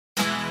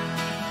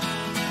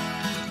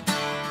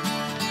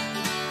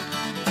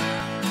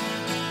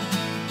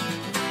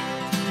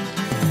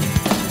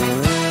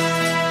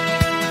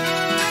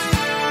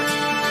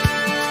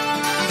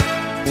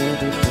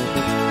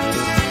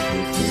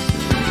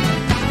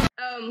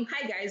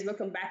Hi guys,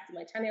 welcome back to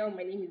my channel.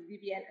 My name is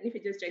Vivian, and if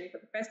you're just joining for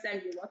the first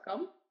time, you're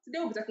welcome. Today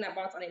we'll be talking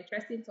about an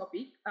interesting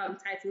topic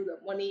titled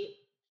Money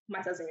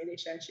Matters in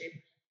Relationship.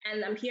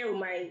 And I'm here with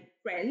my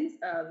friends,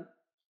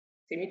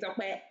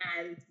 Temitope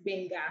and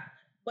Benga.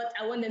 But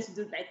I want them to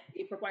do like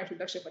a proper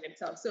introduction for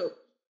themselves. So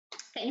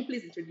can you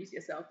please introduce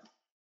yourself?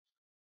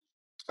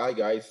 Hi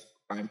guys,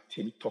 I'm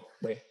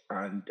Temitope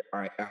and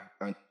I am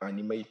an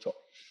animator.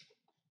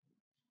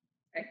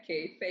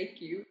 Okay,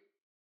 thank you.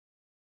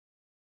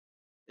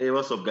 Hey,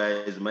 what's up,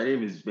 guys? My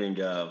name is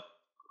Benga,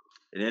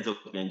 a network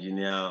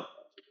engineer,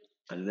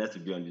 and nice to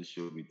be on this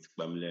show with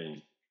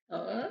Bamilerin.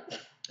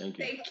 Thank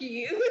you. Thank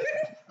you.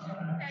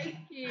 Thank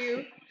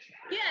you.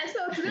 Yeah,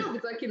 so today we'll be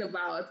talking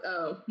about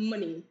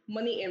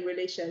money in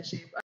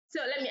relationship. So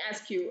let me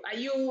ask you, are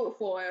you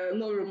for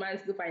no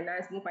romance, no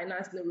finance, no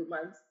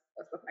romance,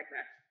 or stuff like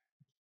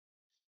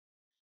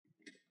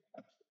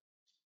that?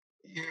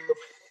 Yeah.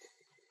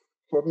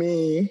 For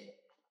me,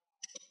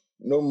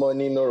 no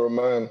money, no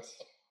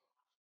romance.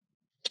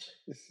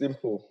 It's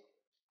simple.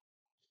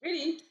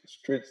 Really?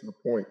 Straight to the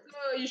point.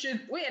 So you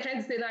should, what you're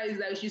trying to say now is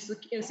that you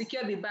should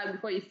secure the bag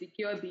before you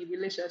secure the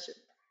relationship.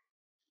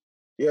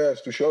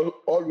 Yes, to show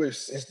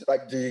always, it's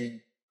like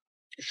it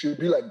should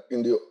be like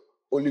in the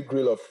holy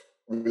grail of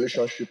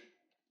relationship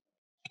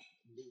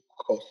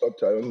or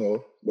something, I don't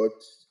know. But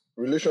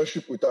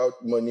relationship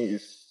without money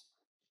is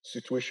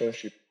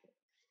situationship.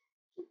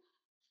 Do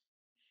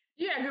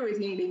you agree with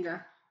him,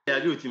 Linga? Yeah, I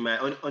agree with him, man.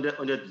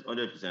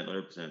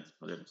 100%.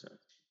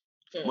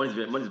 Yeah. Money is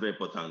very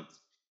important.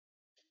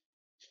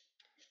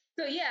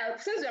 So yeah,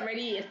 since we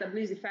already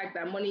established the fact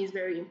that money is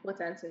very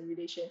important in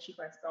relationship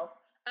and stuff,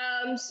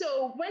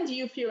 so when do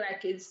you feel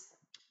like is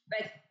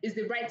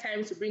the right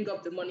time to bring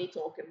up the money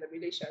talk in the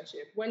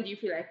relationship? When do you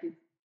feel like it's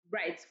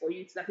right for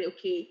you to say,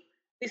 okay,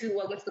 this is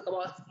what we're going to talk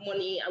about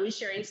money. Are we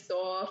sharing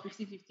stuff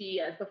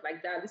 50-50 and stuff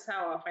like that? This is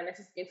how our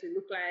finances is going to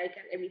look like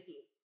and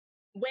everything.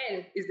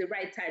 When is the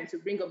right time to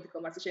bring up the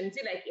conversation? Is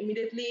it like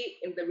immediately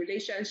in the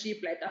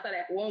relationship, like after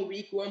like 1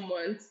 week, 1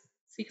 month,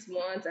 6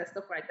 months and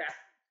stuff like that?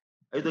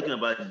 Are you talking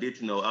about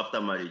dating or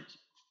after marriage?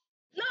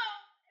 No,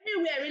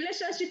 everywhere.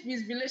 Relationship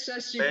is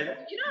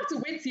relationship. You don't have to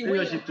wait till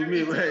relationship to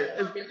me. If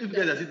you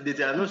guys are still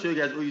dating, I'm not sure you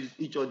guys owe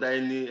each other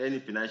any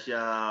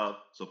financial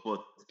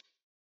support.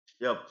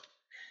 Yep.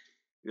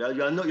 You are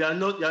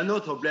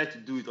not obliged to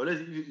do it, unless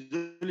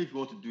only if you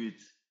want to do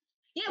it.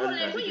 Yeah, but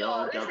like when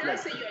you're,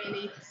 let's say you're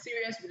in a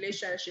serious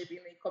relationship, in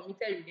a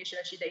committed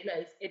relationship that you know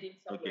is heading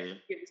somewhere.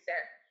 Okay. You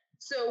understand?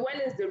 So when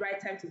is the right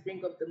time to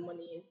bring up the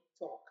money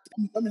talk?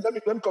 Let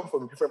me come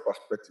from a different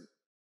perspective.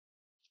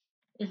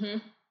 Mm-hmm.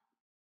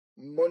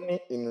 Money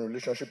in a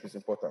relationship is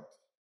important.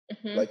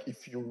 Mm-hmm. Like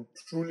if you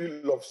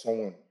truly love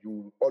someone,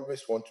 you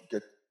always want to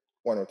get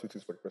 1 or 2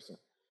 things for the person.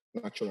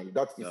 Naturally,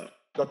 that's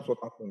what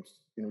happens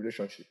in a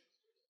relationship.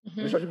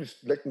 Mm-hmm. Relationship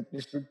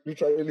is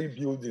literally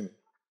building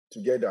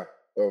together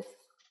of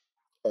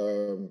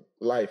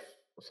life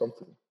or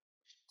something.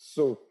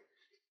 So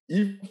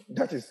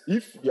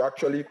if you're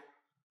actually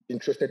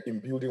interested in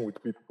building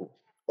with people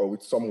or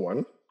with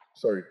someone,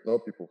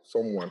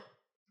 someone.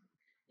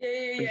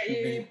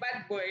 Yeah,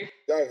 bad boy.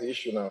 That's the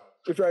issue now.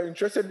 If you're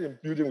interested in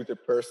building with a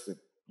person,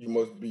 you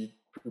must be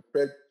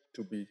prepared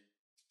to be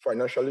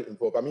financially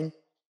involved. I mean,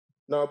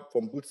 now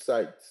from both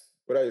sides,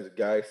 whether it's the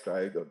guy's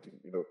side or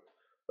the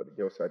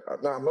girl side.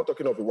 Now, I'm not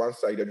talking of a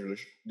one-sided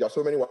relationship. There are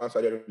so many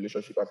one-sided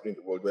relationships happening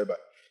in the world whereby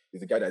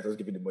it's the guy that's just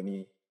giving the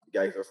money,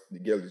 the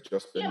girl is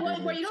just spending. Yeah,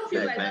 but you don't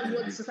feel like that's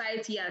what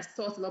society has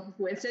taught a lot of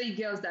people. Especially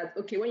girls that,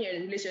 okay, when you're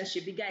in a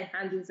relationship, the guy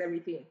handles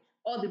everything.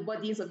 All the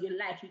burdens of your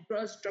life, you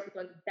just drop it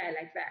on the guy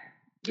like that.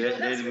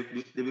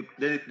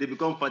 They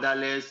become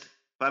fatherless,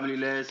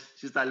 familyless,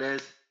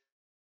 sisterless.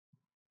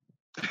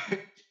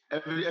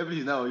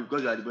 Everything now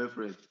because you are the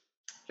boyfriend.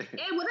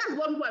 Yeah, well, that's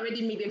what people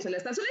already made them to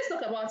understand. So let's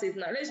talk about it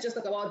now. Let's just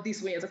talk about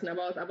this when you're talking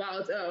about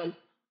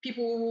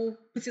people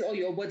putting all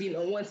your burden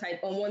on one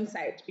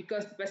side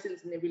because the person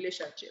is in a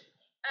relationship.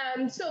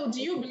 So do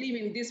you believe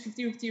in this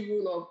 50-50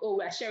 rule of, oh,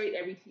 we're sharing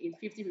everything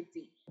 50-50? Is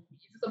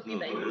it something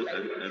that you like?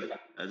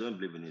 I don't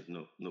believe in it.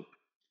 No.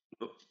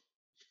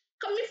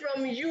 Coming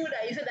from you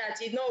that you said that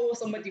you know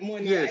somebody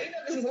money. Yes.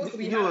 This is supposed to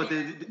be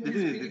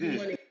the thing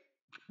is,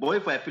 but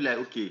if I feel like,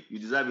 okay, you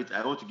deserve it,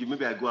 I want to give,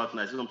 maybe I go out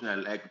and I see something I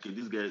like, okay,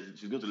 this girl,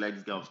 she's going to like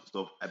this kind of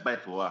stuff, I buy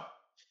it for her.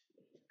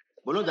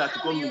 But not that to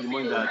come in the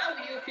money that... How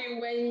do you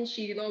feel when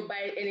she did not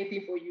buy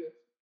anything for you?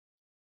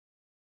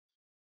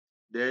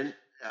 Then,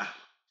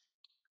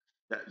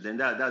 that's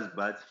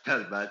bad.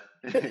 That's bad.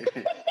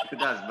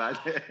 That's bad.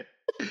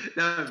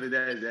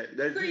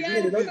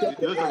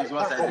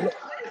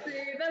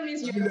 That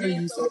means you're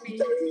doing something.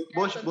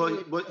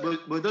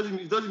 But it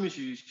doesn't mean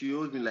she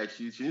owes me, like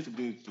she needs to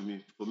bring it to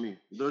me for me.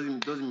 It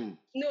doesn't mean.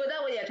 No,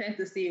 that's what you're trying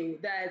to say.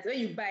 That when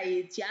you buy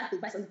it, you have to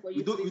buy something for you.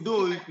 We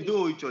don't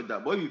owe each other.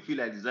 But if you feel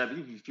like deserve it,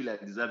 if you feel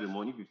like deserve your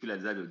money, if you feel like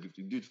deserve your gift,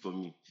 you do it for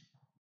me.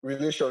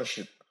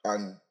 Relationship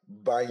and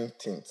buying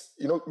things.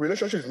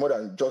 Relationship is more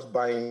than just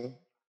buying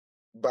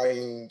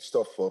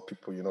stuff for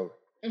people. Mm-hmm.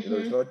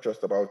 It's not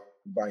just about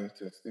buying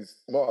things.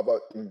 It's more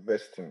about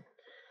investing.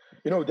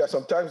 there are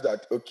some times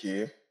that,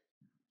 okay,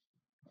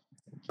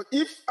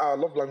 if our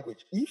love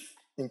language, if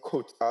in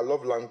quote, our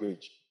love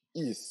language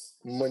is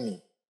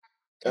money,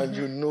 and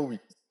you know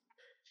it,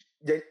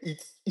 then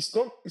it's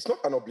not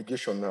an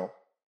obligation now.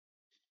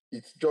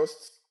 It's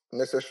just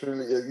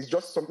it's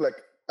just something like,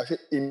 I say,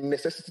 a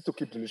necessity to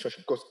keep the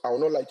relationship, because I will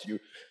not lie to you.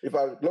 If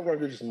our love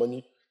language is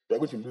money, you're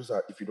going to lose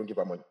her if you don't give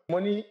her money.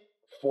 Money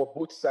for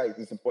both sides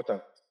is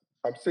important.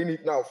 I'm saying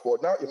it now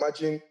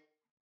imagine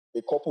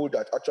a couple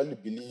that actually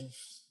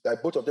believes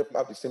that both of them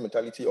have the same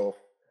mentality of,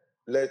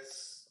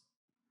 let's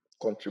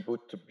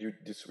contribute to build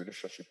this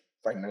relationship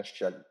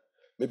financially.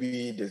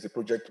 Maybe there's a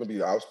project, maybe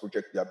a house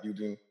project they are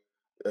building,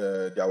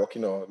 they are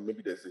working on.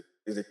 Maybe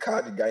there's a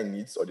car the guy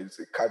needs, or there's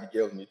a car the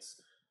girl needs.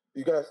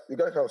 You got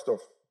kind of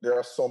stuff. There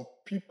are some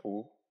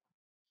people,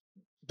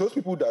 those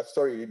people that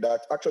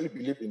actually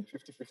believe in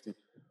 50-50.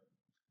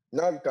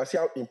 Now you can see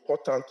how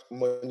important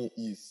money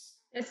is.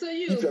 And so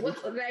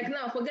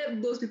now,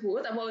 forget those people.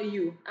 What about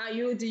you?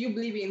 Do you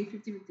believe in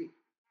 50-50?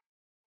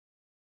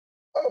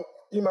 Oh,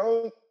 in my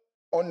own,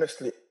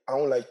 honestly, I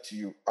won't lie to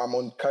you. I'm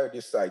on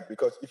Coyote's side,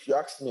 because if you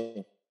ask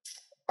me,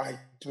 I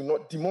do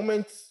not. The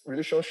moment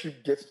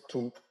relationship gets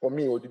to, for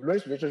me, or the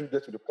moment relationship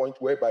gets to the point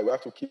whereby we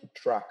have to keep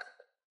track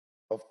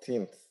of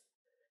things,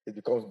 it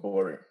becomes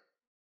boring.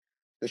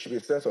 There should be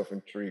a sense of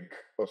intrigue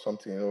or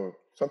something.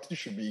 Something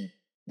should be.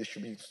 There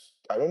should be.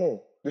 I don't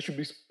know. There should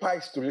be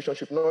spice to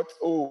relationship. Not,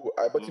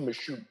 I bought him a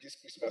shoe this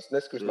Christmas,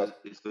 next Christmas.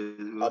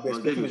 I'm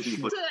expecting a shoe.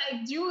 So,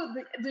 like,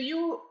 do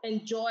you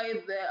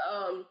enjoy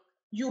the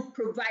you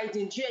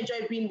providing? Do you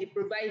enjoy being the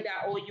provider,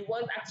 or you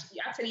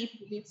actually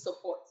need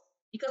support?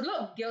 Because a lot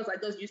of girls are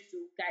just used to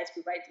guys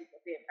providing for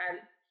them, and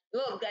a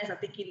lot of guys are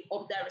taking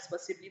up that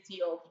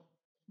responsibility of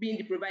being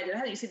the provider.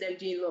 How do you see them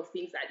doing a lot of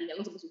things that they are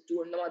not supposed to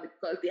do normally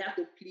because they have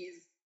to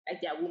please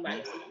like their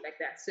woman or something like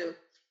that? So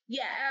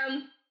yeah,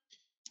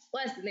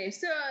 what's the name?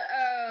 So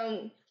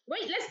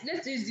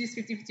let's use this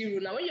 50-50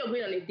 rule now. When you're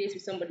going on a date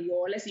with somebody,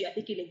 or let's say you're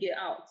taking a girl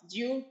out,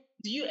 do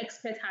you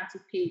expect her to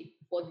pay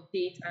for the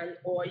date,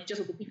 or you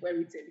just want to pay for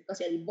everything because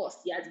you're the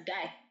boss, you're the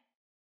guy?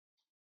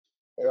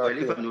 Well,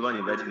 if I'm the one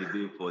inviting the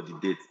babe for the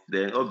date,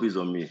 then all based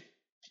on me.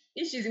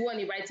 If she's the one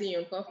inviting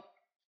you,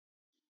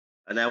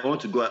 and I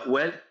want to go,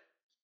 well,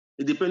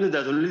 it depends.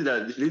 That only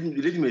that the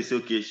lady may say,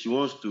 okay, she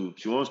wants to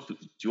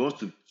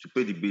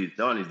pay the bill.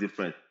 That one is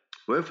different.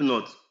 But if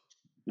not,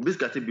 the bill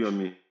can still be on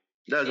me.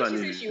 That's if she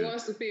says she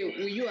wants to pay,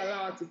 will you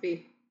allow her to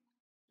pay?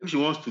 If she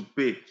wants to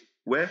pay,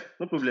 well,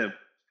 no problem.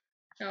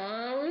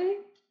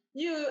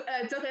 You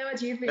talk about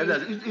what you think.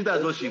 If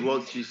that's what she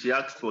wants, she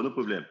asked for, no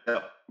problem.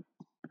 Yeah.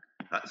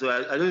 So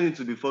I don't need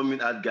to be forming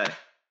that guy.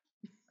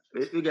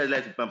 You guys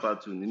like to pamper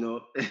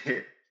too,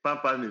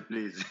 Pamper me,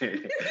 please.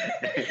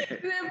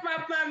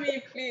 Pamper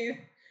me, please.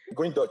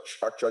 Going Dutch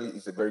actually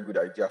is a very good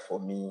idea for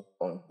me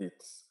on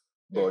dates.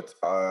 But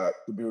to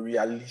be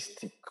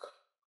realistic,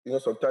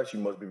 sometimes you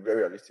must be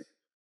very realistic.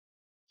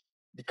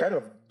 The kind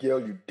of girl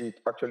you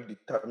date actually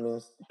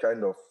determines the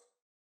kind of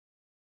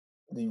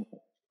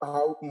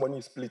how money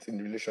is split in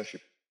the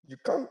relationship. You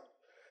can't.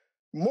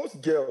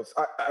 Most girls,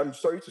 I'm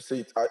sorry to say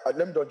it.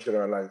 Let me not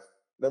generalize.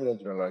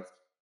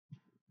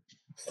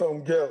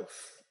 Some girls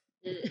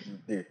you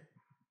date,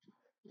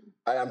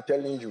 I am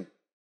telling you,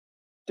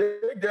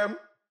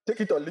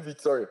 take it or leave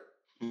it. Sorry,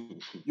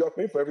 you're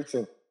paying for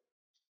everything.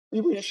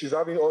 Even if she's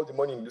having all the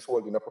money in this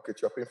world in her pocket,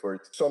 you're paying for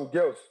it. Some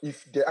girls,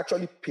 if they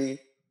actually pay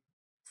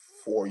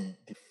for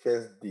the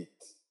first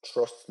date,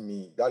 trust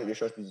me, that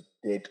relationship is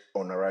dead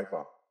on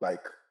arrival.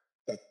 Like,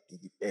 that is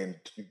the end.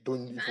 You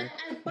don't even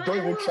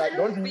try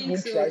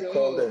to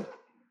call them.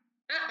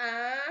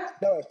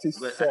 I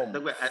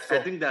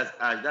think that's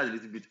a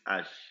little bit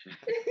harsh.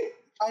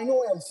 I know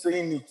why I'm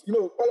saying it.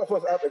 All of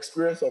us have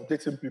experience of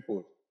dating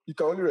people. You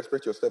can only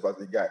respect yourself as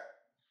a guy.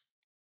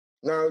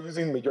 Now,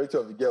 using majority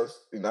of the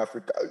girls in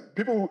Africa,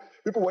 people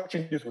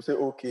watching this will say,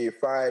 okay,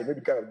 fine,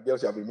 maybe kind of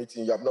girls you have been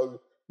meeting, you have not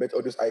met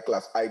all those high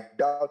class. I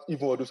doubt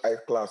even all those high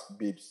class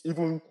babes,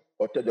 even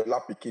Hotel de la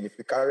Pekin, if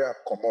the carrier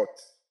come out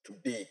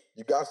today,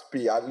 you guys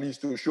pay at least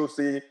to show,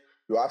 say,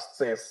 you have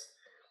sense.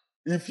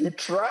 If you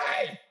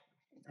try,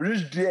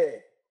 reach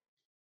there,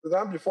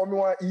 then before me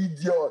one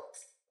idiot.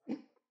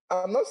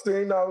 I'm not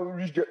saying now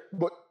reach there,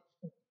 but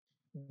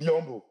be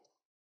humble,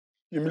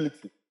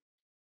 humility,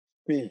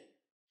 pay.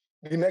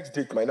 The next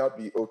date might not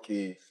be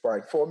okay,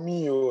 fine. For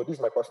me, this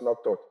is my personal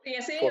thought. So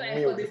you're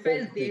saying for the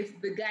first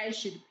date, the guy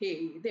should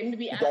pay. Then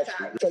maybe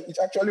after. It's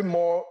actually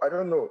more, I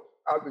don't know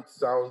how it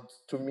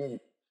sounds to me.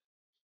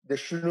 There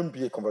shouldn't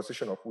be a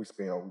conversation of who is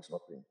paying or who is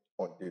not paying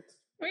on dates.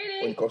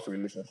 Really? When it comes to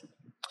relationship.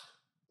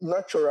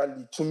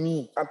 Naturally, to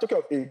me, I'm talking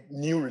of a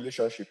new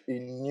relationship.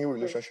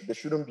 There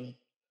shouldn't be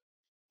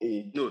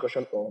a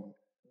discussion on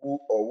who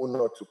or who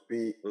not to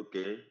pay.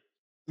 Okay.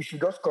 You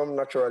should just come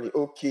naturally.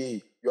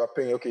 Okay, you are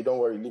paying. Okay, don't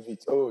worry, leave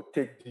it. Oh,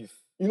 take this.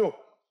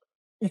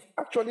 It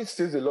actually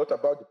says a lot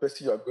about the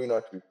person you are going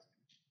out with.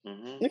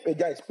 Mm-hmm. If a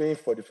guy is paying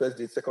for the first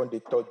date, second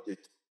date, third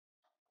date,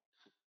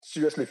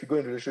 seriously, if you go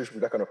in a relationship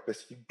with that kind of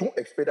person, you don't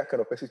expect that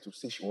kind of person to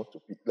say she wants to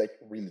pay. Like,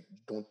 really, you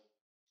don't.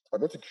 I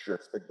don't think you should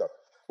expect that.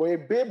 For a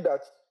babe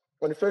that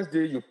on the first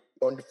date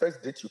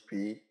you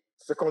pay,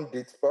 second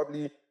date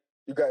probably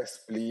you guys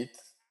split,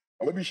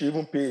 or maybe she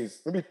even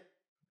pays. Maybe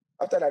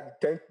after like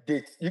the 10th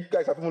date, you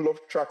guys have even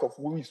lost track of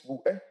who is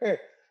who.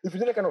 If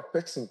you're that kind of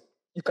person,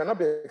 you cannot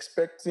be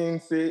expecting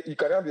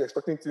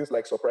things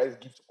like surprise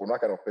gifts from that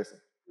kind of person.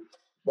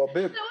 But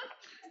babe,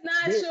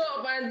 show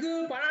up and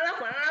do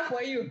banana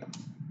for you.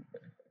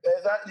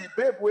 Exactly,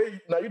 babe.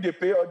 Now you they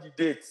pay all the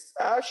dates.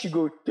 How she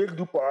go take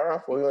do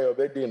parara for you on your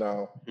birthday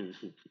now?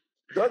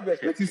 Don't be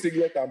expecting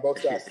cigarette and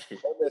boxers.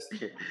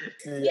 Honestly,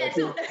 yeah.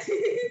 So,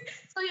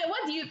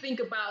 what do you think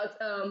about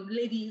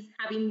ladies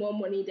having more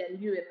money than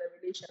you in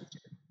a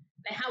relationship?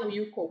 Like, how will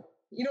you cope?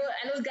 You know,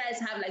 I know guys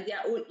have like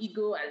their own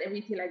ego and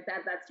everything like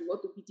that. That you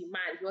want to be the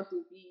man, you want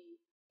to be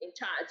in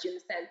charge. You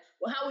understand?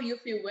 Well, how will you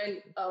feel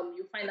when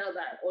you find out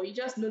that, or you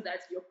just know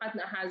that your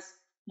partner has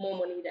more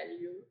money than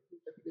you in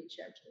the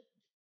relationship?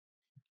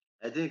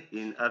 I think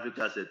in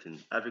African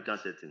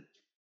setting,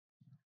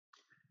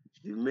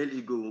 the male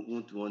ego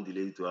won't want the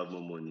lady to have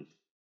more money.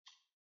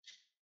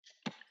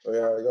 Oh,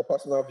 yeah, your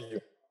personal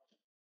view.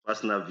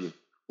 Personal view.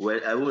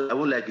 Well, I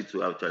won't like it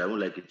to actually. I won't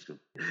like it to.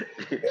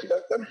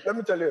 let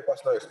me tell you a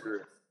personal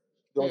experience.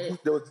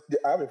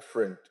 I have a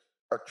friend,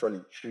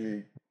 actually.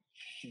 She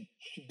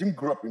didn't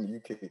grow up in the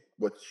UK,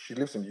 but she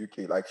lives in the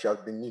UK. Like, she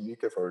has been in the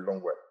UK for a long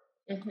while.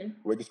 Mm-hmm.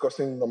 We're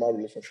discussing normal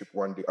relationship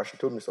one day, and she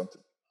told me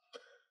something.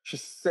 She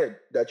said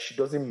that she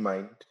doesn't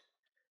mind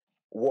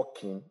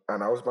working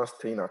and her husband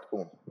staying at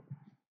home.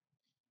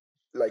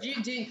 Like,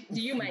 do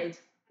you mind?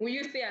 Will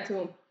you stay at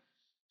home?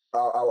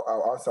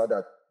 I'll answer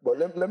that. But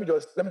let me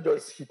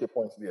just hit a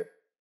point there.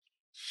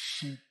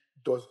 She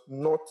does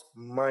not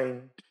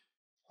mind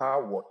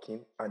her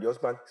working and the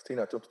husband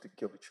staying at home to take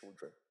care of the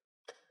children.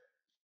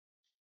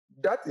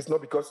 That is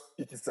not because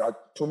it is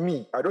to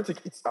me, I don't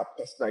think it's a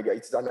personal idea.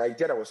 It's an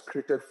idea that was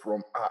created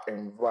from her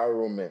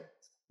environment,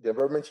 the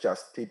environment she has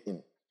stayed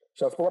in.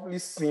 She has probably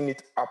seen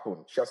it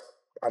happen.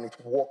 And it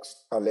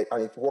works, and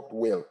it worked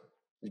well.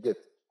 You get?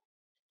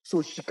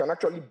 So she can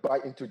actually buy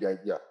into the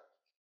idea.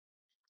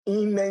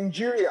 In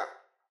Nigeria,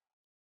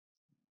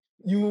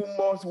 you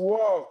must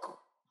work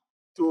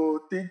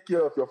to take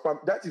care of your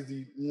family. That is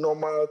the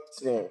normal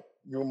thing.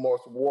 You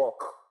must work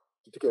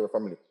to take care of your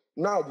family.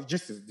 Now, the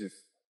gist is this.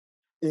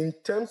 In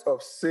terms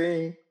of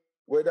saying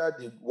whether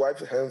the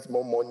wife earns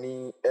more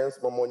money,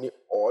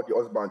 or the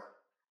husband,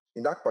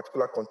 in that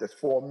particular context,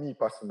 for me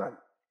personally,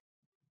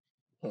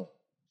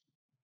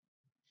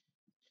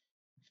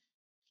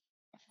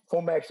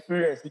 from my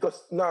experience,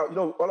 because now,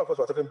 all of us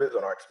are talking based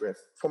on our experience.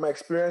 From my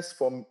experience,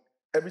 from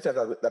everything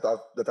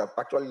that I've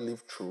actually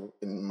lived through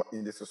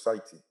in the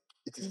society,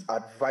 it is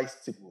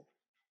advisable.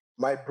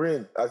 My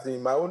brain, as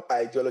in my own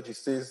ideology,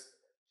 says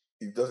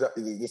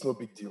it's no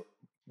big deal.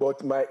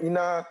 But my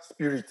inner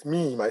spirit,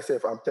 me,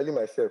 myself, I'm telling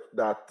myself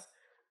that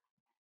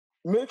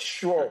make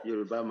sure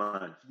Yoruba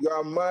man. You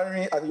are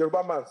marrying as a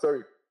Yoruba man,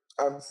 sorry.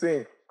 I'm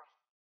saying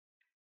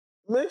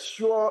make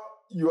sure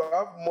you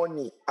have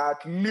money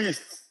at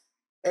least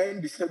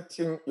earn the same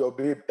thing your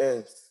babe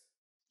earns.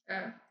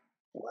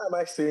 Why am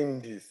I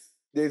saying this?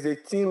 There's a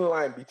thin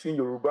line between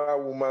Yoruba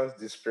woman's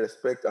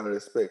disrespect and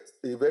respect.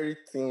 A very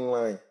thin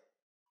line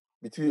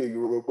between a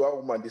Yoruba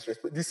woman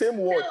disrespect. The same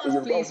word a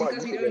Yoruba woman.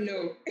 Because we don't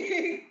know.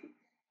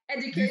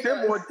 Educate the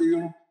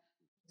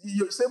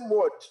same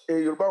word a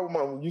Yoruba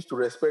woman used to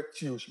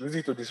respect you, she uses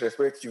it to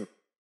disrespect you.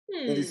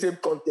 In the same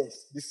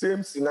context, the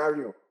same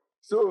scenario.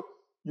 So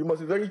you must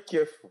be very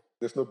careful.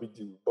 There's no big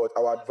deal. But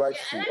our advice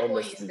I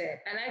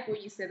like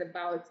what you said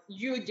about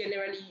you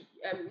generally,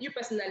 you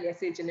personally, I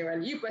say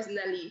generally, you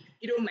personally,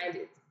 you don't mind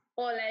it.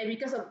 Or like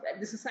because of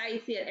the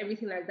society and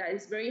everything like that,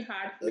 it's very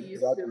hard for you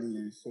to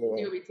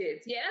deal with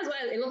it. Yeah, that's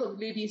why a lot of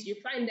ladies, you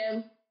find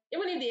them,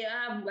 even if they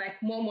have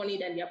like more money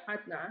than their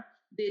partner,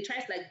 they try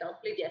to like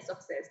downplay their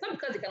success. Not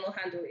because they cannot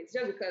handle it, it's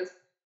just because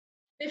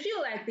they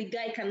feel like the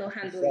guy cannot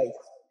handle it.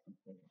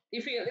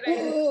 You feel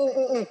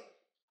like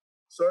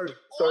sorry.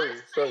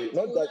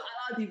 Not that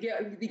allow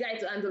the guy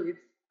to handle it.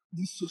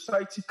 The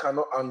society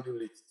cannot handle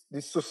it.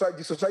 The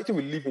society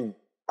we live in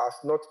has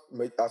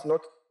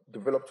not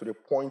developed to the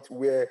point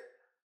where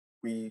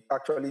we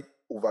actually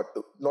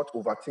not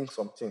overthink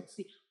some things.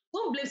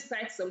 Don't blame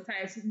society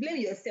sometimes. Blame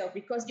yourself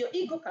because your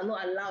ego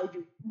cannot allow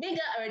you.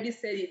 Mega already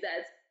said it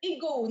that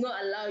ego will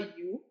not allow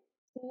you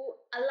to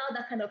allow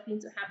that kind of thing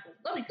to happen.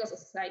 Not because of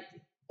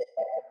society.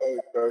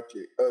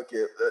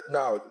 Okay.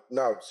 Now,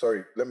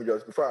 sorry. Let me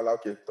just, before I allow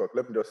Kate to talk,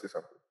 let me just say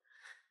something.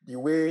 The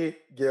way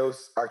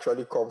girls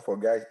actually come for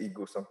guys'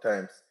 ego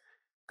sometimes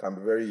can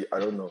be very, I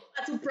don't know.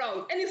 I'm too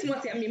proud. Any small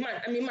thing, I'm a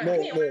man.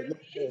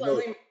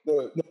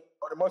 No.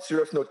 On a more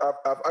serious note,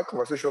 I've had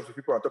conversations with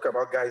people and talk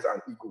about guys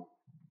and ego.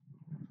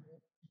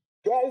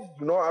 Guys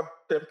do not have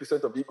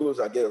 10% of egos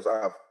that girls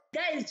have.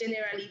 Guys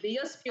generally, they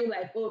just feel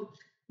like,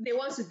 they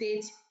want to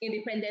date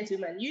independent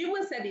women. You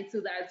even said it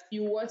too that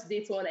you want to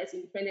date someone that's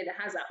independent that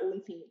has her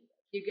own thing.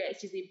 You get,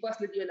 she's a boss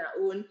lady on her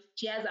own.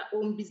 She has her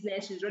own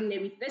business. She's running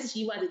everything. Let's say she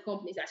even has a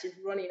company that she's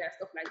running and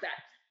stuff like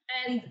that.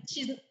 And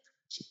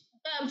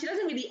She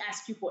doesn't really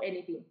ask you for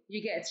anything.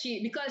 You get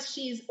because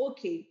she's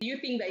okay. Do you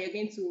think that you're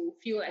going to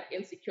feel like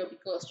insecure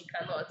because you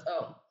cannot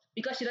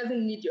because she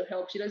doesn't need your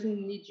help? She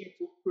doesn't need you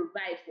to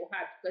provide for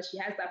her because she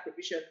has that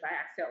provision by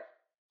herself.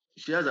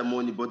 She has the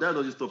money, but that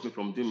doesn't stop me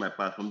from doing my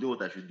part, from doing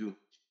what I should do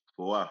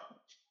for her.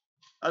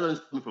 That doesn't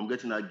stop me from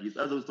getting her gifts.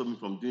 That doesn't stop me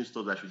from doing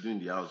stuff that I should do in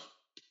the house.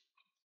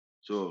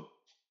 So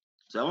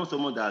I want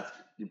someone that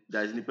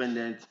is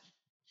independent,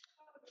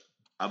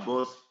 a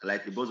boss,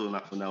 like a boss on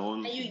her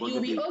own. And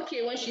you'll be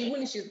okay when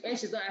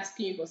she's not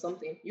asking you for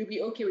something. You'll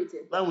be okay with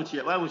it. Why would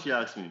she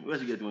ask me? Where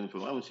she get money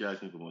from? Why would she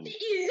ask me for money?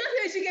 It's just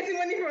where she getting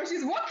money from.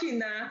 She's working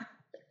now.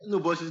 No,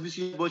 but she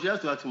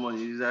has to ask for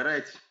money. Is that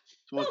right?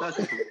 She must ask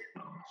for.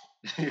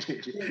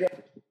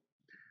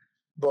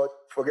 But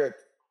forget,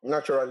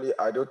 naturally,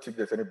 I don't think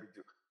there's any big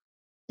deal.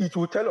 It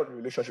will tell on the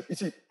relationship. You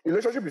see,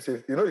 relationship is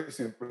it's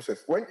a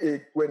process. When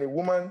a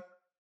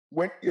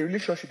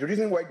relationship, the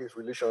reason why there's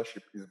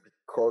relationship is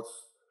because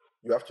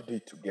you have to do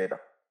it together.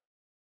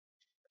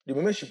 The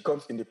moment she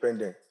becomes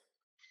independent,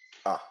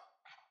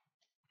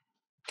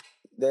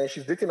 then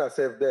she's dating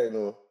herself there,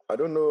 I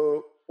don't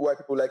know why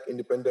people like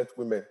independent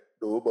women,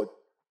 though, but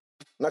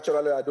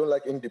naturally, I don't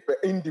like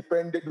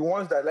independent, the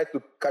ones that like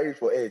to carry it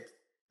for head.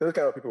 Those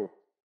kind of people.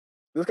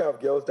 Those kind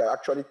of girls that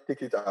actually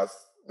take it as,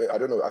 I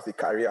don't know, as a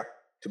career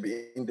to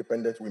be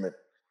independent women.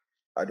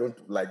 I don't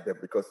like them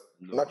because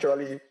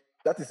naturally,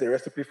 that is a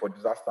recipe for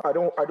disaster. I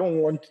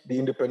don't want the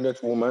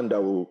independent woman that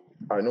will,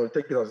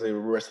 take it as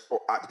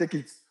take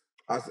it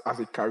as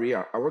a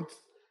career. I want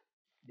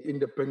the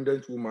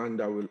independent woman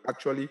that will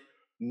actually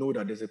know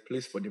that there's a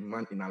place for the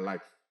man in her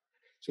life.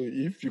 So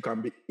if you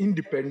can be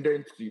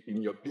independent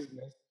in your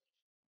business,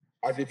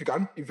 as if you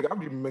can have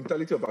the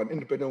mentality of an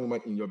independent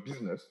woman in your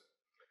business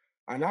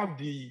and have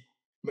the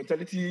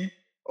mentality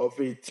of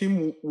a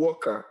team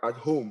worker at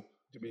home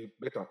to be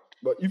better.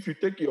 But if you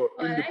take your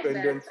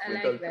independent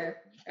mentality,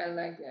 I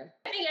like that.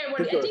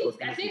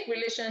 I think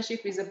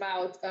relationship is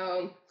about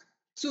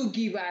two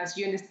givers.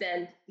 You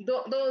understand?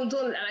 Don't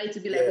allow it to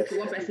be like okay,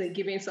 one person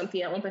giving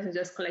something and one person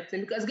just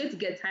collecting because it's going to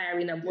get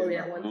tiring and boring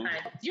at one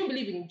time. Do you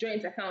believe in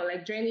joint account,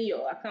 like joining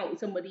your account with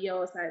somebody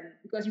else, and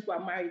because people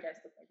are married and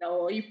stuff like that,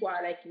 or people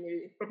are like in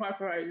a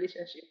proper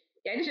relationship?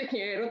 Yeah, you're shaking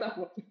your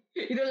head.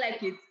 You don't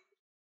like it.